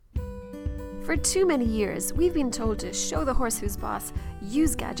For too many years, we've been told to show the horse who's boss,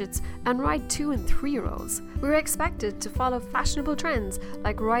 use gadgets, and ride 2- and 3-year-olds. We were expected to follow fashionable trends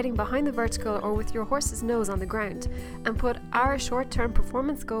like riding behind the vertical or with your horse's nose on the ground, and put our short-term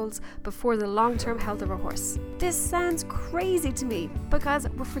performance goals before the long-term health of our horse. This sounds crazy to me because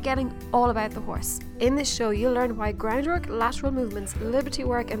we're forgetting all about the horse. In this show, you'll learn why groundwork, lateral movements, liberty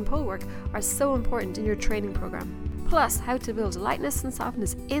work, and pull work are so important in your training program. Plus, how to build lightness and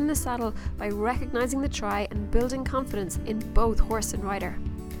softness in the saddle by recognizing the try and building confidence in both horse and rider.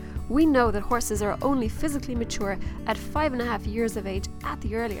 We know that horses are only physically mature at 5.5 years of age at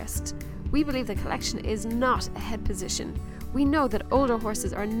the earliest. We believe that collection is not a head position. We know that older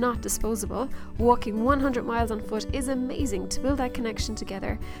horses are not disposable. Walking 100 miles on foot is amazing to build that connection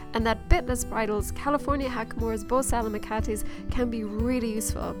together, and that bitless bridles, California Hackamores, Bosal and Macates can be really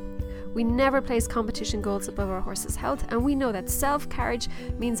useful. We never place competition goals above our horse's health, and we know that self-carriage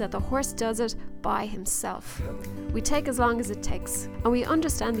means that the horse does it by himself. We take as long as it takes, and we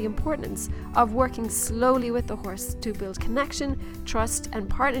understand the importance of working slowly with the horse to build connection, trust, and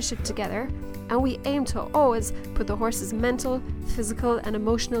partnership together, and we aim to always put the horse's mental, physical, and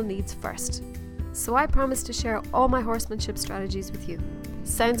emotional needs first. So I promise to share all my horsemanship strategies with you.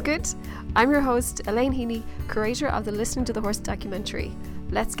 Sounds good? I'm your host, Elaine Heaney, curator of the Listening to the Horse documentary.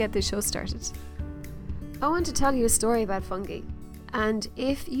 Let's get this show started. I want to tell you a story about fungi. And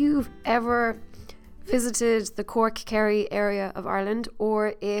if you've ever visited the Cork, Kerry area of Ireland,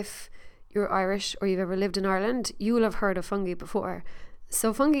 or if you're Irish or you've ever lived in Ireland, you will have heard of fungi before.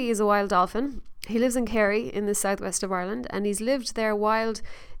 So fungi is a wild dolphin. He lives in Kerry in the southwest of Ireland, and he's lived there wild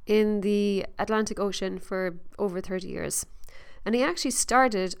in the Atlantic Ocean for over 30 years. And he actually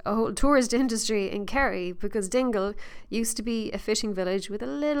started a whole tourist industry in Kerry because Dingle used to be a fishing village with a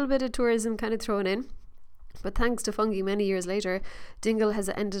little bit of tourism kind of thrown in. But thanks to fungi, many years later, Dingle has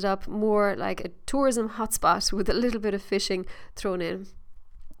ended up more like a tourism hotspot with a little bit of fishing thrown in.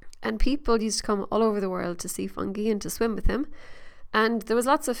 And people used to come all over the world to see fungi and to swim with him. And there was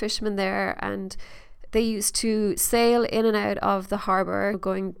lots of fishermen there, and they used to sail in and out of the harbour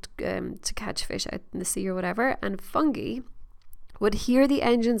going to catch fish out in the sea or whatever. And fungi would hear the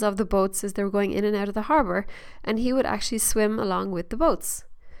engines of the boats as they were going in and out of the harbour, and he would actually swim along with the boats.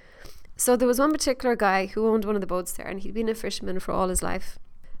 So there was one particular guy who owned one of the boats there, and he'd been a fisherman for all his life.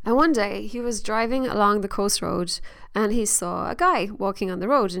 And one day he was driving along the coast road and he saw a guy walking on the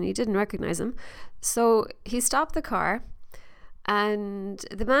road, and he didn't recognize him. So he stopped the car, and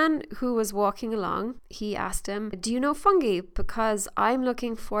the man who was walking along, he asked him, "Do you know fungi? Because I'm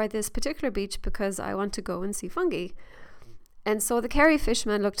looking for this particular beach because I want to go and see fungi." And so the Kerry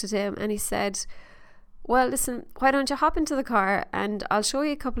fisherman looked at him and he said, "Well, listen, why don't you hop into the car and I'll show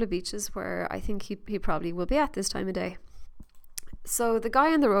you a couple of beaches where I think he probably will be at this time of day." So the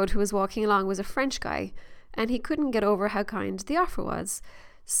guy on the road who was walking along was a French guy, and he couldn't get over how kind the offer was.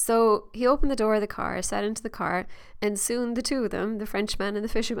 So he opened the door of the car, sat into the car, and soon the two of them, the Frenchman and the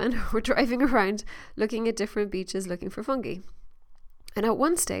fisherman, were driving around looking at different beaches looking for fungi. And at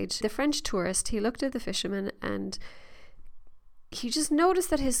one stage, the French tourist, he looked at the fisherman and he just noticed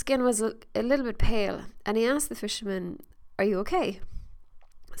that his skin was a little bit pale, and he asked the fisherman, "Are you okay?"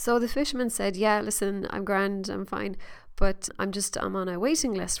 So the fisherman said, "Yeah, listen, I'm grand, I'm fine, but I'm on a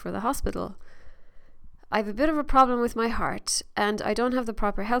waiting list for the hospital. I have a bit of a problem with my heart, and I don't have the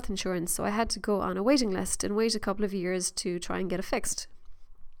proper health insurance, so I had to go on a waiting list and wait a couple of years to try and get it fixed."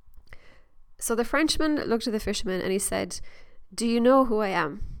 So the Frenchman looked at the fisherman and he said, "Do you know who I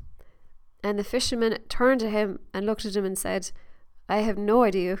am?" And the fisherman turned to him and looked at him and said, "I have no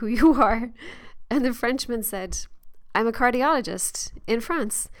idea who you are." And the Frenchman said, "I'm a cardiologist in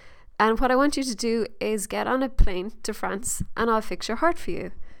France, and what I want you to do is get on a plane to France and I'll fix your heart for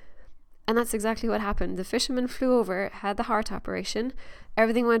you." And that's exactly what happened. The fisherman flew over, had the heart operation,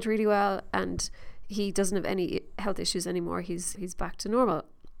 everything went really well, and he doesn't have any health issues anymore. He's back to normal.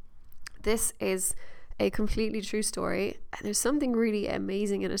 This is a completely true story, and there's something really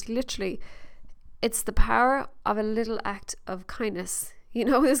amazing in it. Literally, it's the power of a little act of kindness. You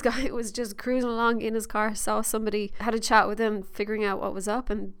know, this guy was just cruising along in his car, saw somebody, had a chat with him, figuring out what was up,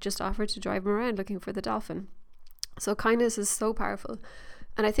 and just offered to drive him around looking for the dolphin. So kindness is so powerful.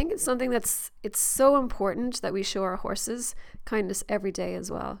 And I think it's something it's so important that we show our horses kindness every day as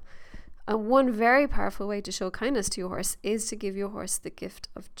well. And one very powerful way to show kindness to your horse is to give your horse the gift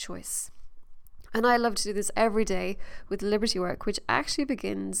of choice. And I love to do this every day with Liberty Work, which actually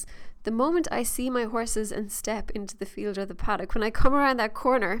begins the moment I see my horses and step into the field or the paddock. When I come around that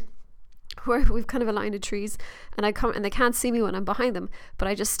corner where we've kind of a line of trees, and I come and they can't see me when I'm behind them, but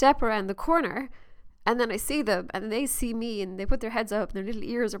I just step around the corner And then I see them and they see me and they put their heads up and their little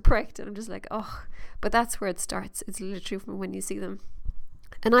ears are pricked. And I'm just like, oh, but that's where it starts. It's literally from when you see them.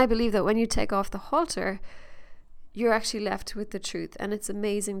 And I believe that when you take off the halter, you're actually left with the truth. And it's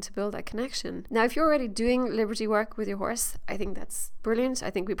amazing to build that connection. Now, if you're already doing liberty work with your horse, I think that's brilliant. I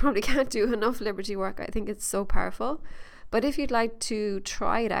think we probably can't do enough liberty work. I think it's so powerful. But if you'd like to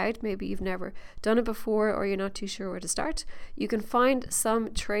try it out, maybe you've never done it before or you're not too sure where to start, you can find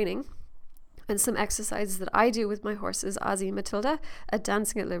some training and some exercises that I do with my horses, Ozzy and Matilda, at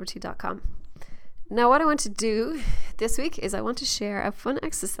dancingatliberty.com. Now, what I want to do this week is I want to share a fun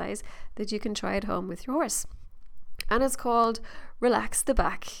exercise that you can try at home with your horse. And it's called Relax the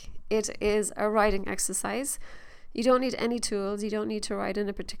Back. It is a riding exercise. You don't need any tools. You don't need to ride in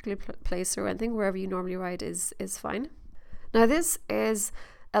a particular place or anything. Wherever you normally ride is fine. Now, this is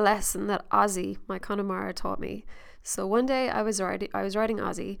a lesson that Ozzy, my Connemara, taught me. So one day I was riding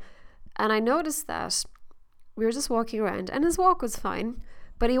Ozzy, and I noticed that we were just walking around, and his walk was fine,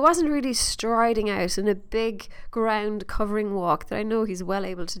 but he wasn't really striding out in a big ground covering walk that I know he's well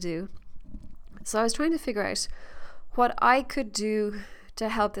able to do. So I was trying to figure out what I could do to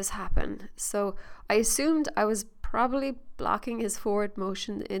help this happen. So I assumed I was probably blocking his forward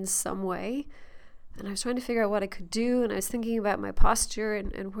motion in some way. And I was trying to figure out what I could do. And I was thinking about my posture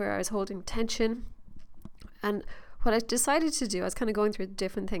and where I was holding tension. And what I decided to do, I was kind of going through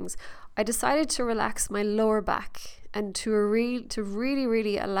different things. I decided to relax my lower back and to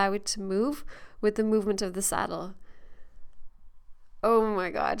really allow it to move with the movement of the saddle. Oh my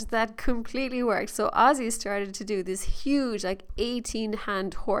God, that completely worked. So Ozzy started to do this huge, like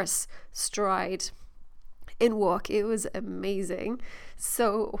 18-hand horse stride in walk. It was amazing.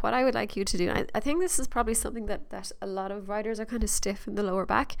 So what I would like you to do, I think this is probably something that a lot of riders are kind of stiff in the lower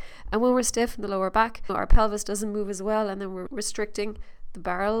back. And when we're stiff in the lower back, our pelvis doesn't move as well. And then we're restricting the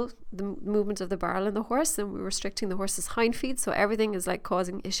barrel, the movement of the barrel in the horse, and we're restricting the horse's hind feet. So everything is like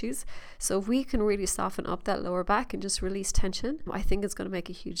causing issues. So if we can really soften up that lower back and just release tension, I think it's going to make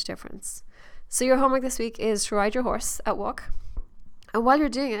a huge difference. So your homework this week is to ride your horse at walk. And while you're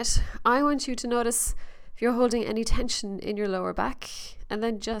doing it, I want you to notice if you're holding any tension in your lower back, and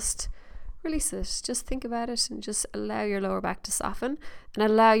then just release it. Just think about it and just allow your lower back to soften and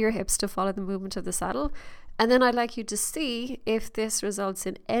allow your hips to follow the movement of the saddle. And then I'd like you to see if this results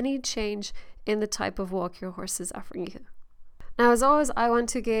in any change in the type of walk your horse is offering you. Now, as always, I want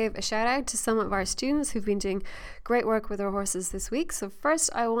to give a shout out to some of our students who've been doing great work with our horses this week. So first,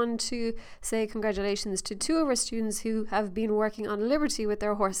 I want to say congratulations to two of our students who have been working on liberty with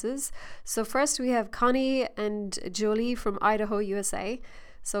their horses. So first, we have Connie and Jolie from Idaho, USA.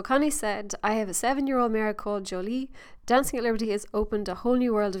 So Connie said, I have a 7-year-old mare called Jolie. Dancing at Liberty has opened a whole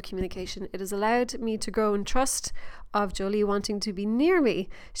new world of communication. It has allowed me to grow in trust of Jolie wanting to be near me.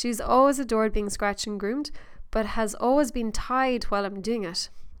 She's always adored being scratched and groomed, but has always been tied while I'm doing it.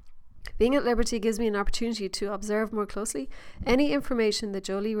 Being at Liberty gives me an opportunity to observe more closely any information that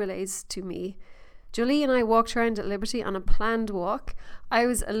Jolie relays to me. Jolie and I walked around at Liberty on a planned walk. I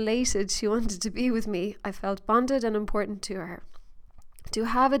was elated she wanted to be with me. I felt bonded and important to her. To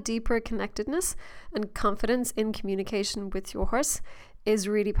have a deeper connectedness and confidence in communication with your horse is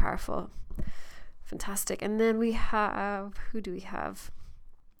really powerful. Fantastic. And then we have, who do we have?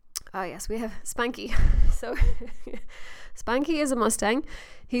 Oh yes, we have Spanky. So Spanky is a Mustang.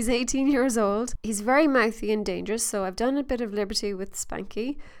 He's 18 years old. He's very mouthy and dangerous. So I've done a bit of liberty with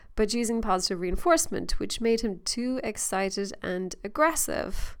Spanky, but using positive reinforcement, which made him too excited and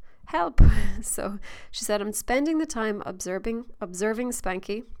aggressive. Help. So she said, I'm spending the time observing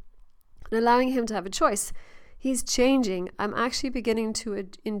Spanky and allowing him to have a choice. He's changing. I'm actually beginning to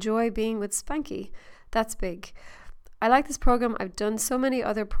enjoy being with Spanky. That's big. I like this program. I've done so many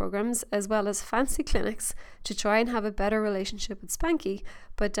other programs as well as fancy clinics to try and have a better relationship with Spanky,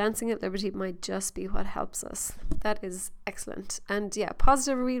 but Dancing at Liberty might just be what helps us. That is excellent. And yeah,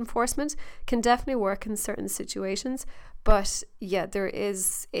 positive reinforcement can definitely work in certain situations, but yeah, there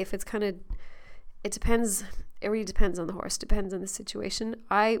is, if it's kind of, it depends, it really depends on the horse, depends on the situation.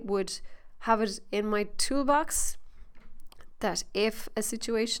 I would have it in my toolbox that if a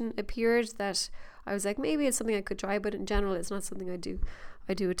situation appeared that I was like, maybe it's something I could try, but in general, it's not something I do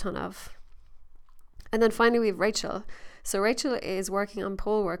a ton of. And then finally, we have Rachel. So Rachel is working on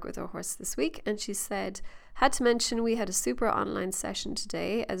pole work with her horse this week. And she said, had to mention we had a super online session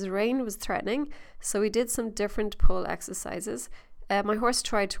today as rain was threatening. So we did some different pole exercises. My horse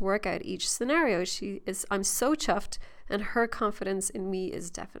tried to work out each scenario. I'm so chuffed, and her confidence in me is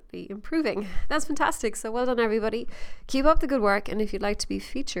definitely improving. That's fantastic. So well done, everybody. Keep up the good work. And if you'd like to be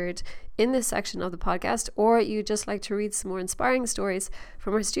featured in this section of the podcast, or you'd just like to read some more inspiring stories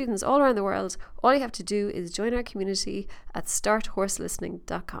from our students all around the world, all you have to do is join our community at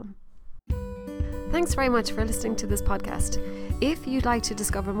starthorselistening.com. Thanks very much for listening to this podcast. If you'd like to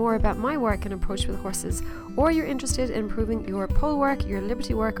discover more about my work and approach with horses, or you're interested in improving your pole work, your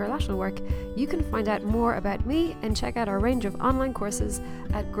liberty work, or lateral work, you can find out more about me and check out our range of online courses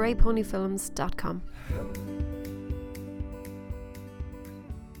at greyponyfilms.com.